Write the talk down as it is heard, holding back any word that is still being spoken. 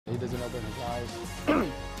He doesn't open his eyes.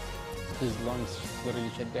 His lungs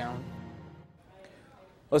literally shut down.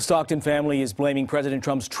 A Stockton family is blaming President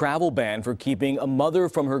Trump's travel ban for keeping a mother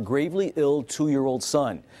from her gravely ill 2-year-old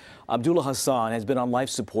son. Abdullah Hassan has been on life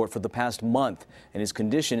support for the past month, and his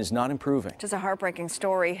condition is not improving. Just a heartbreaking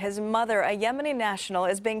story. His mother, a Yemeni national,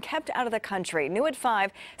 is being kept out of the country. New at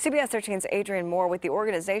 5, CBS 13's Adrian Moore with the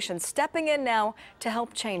organization stepping in now to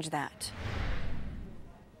help change that.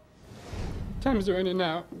 Time's running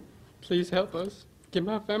out. Please help us get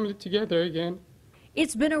my family together again.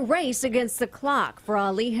 It's been a race against the clock for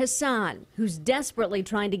Ali Hassan, who's desperately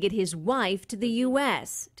trying to get his wife to the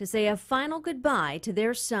U.S. to say a final goodbye to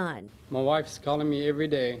their son. My wife's calling me every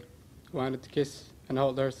day, wanted to kiss and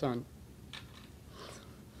hold her son.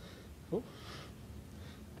 Oh.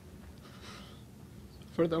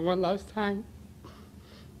 For the one last time.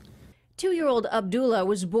 2-year-old Abdullah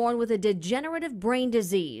was born with a degenerative brain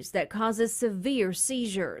disease that causes severe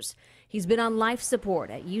seizures. He's been on life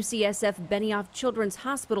support at UCSF Benioff Children's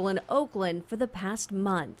Hospital in Oakland for the past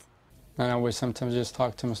month. And I wish sometimes just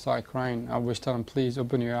talk to him and start crying. I wish tell him, please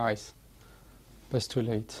open your eyes. But it's too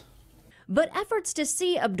late. But efforts to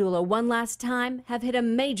see Abdullah one last time have hit a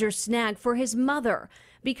major snag for his mother.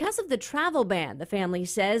 Because of the travel ban, the family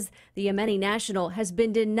says, the Yemeni national has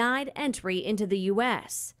been denied entry into the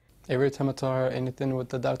U.S. Every time I tell her anything what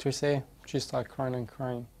the doctor say, she starts crying and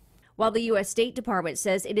crying. While the U.S. State Department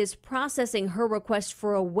says it is processing her request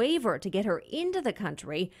for a waiver to get her into the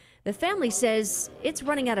country, the family says it's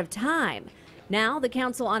running out of time. Now, the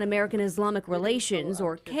Council on American Islamic Relations,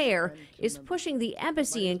 or CAIR, is pushing the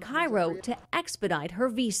embassy in Cairo to expedite her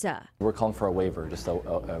visa. We're calling for a waiver, just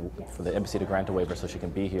for the embassy to grant a waiver so she can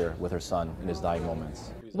be here with her son in his dying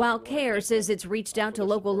moments. While CAIR says it's reached out to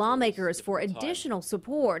local lawmakers for additional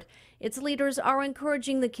support, its leaders are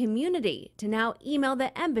encouraging the community to now email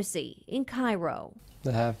the embassy in Cairo.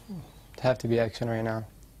 There have to be action right now,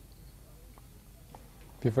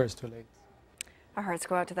 before it's too late. Our hearts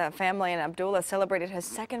go out to that family, and Abdullah celebrated his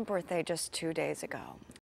 2nd birthday just 2 days ago.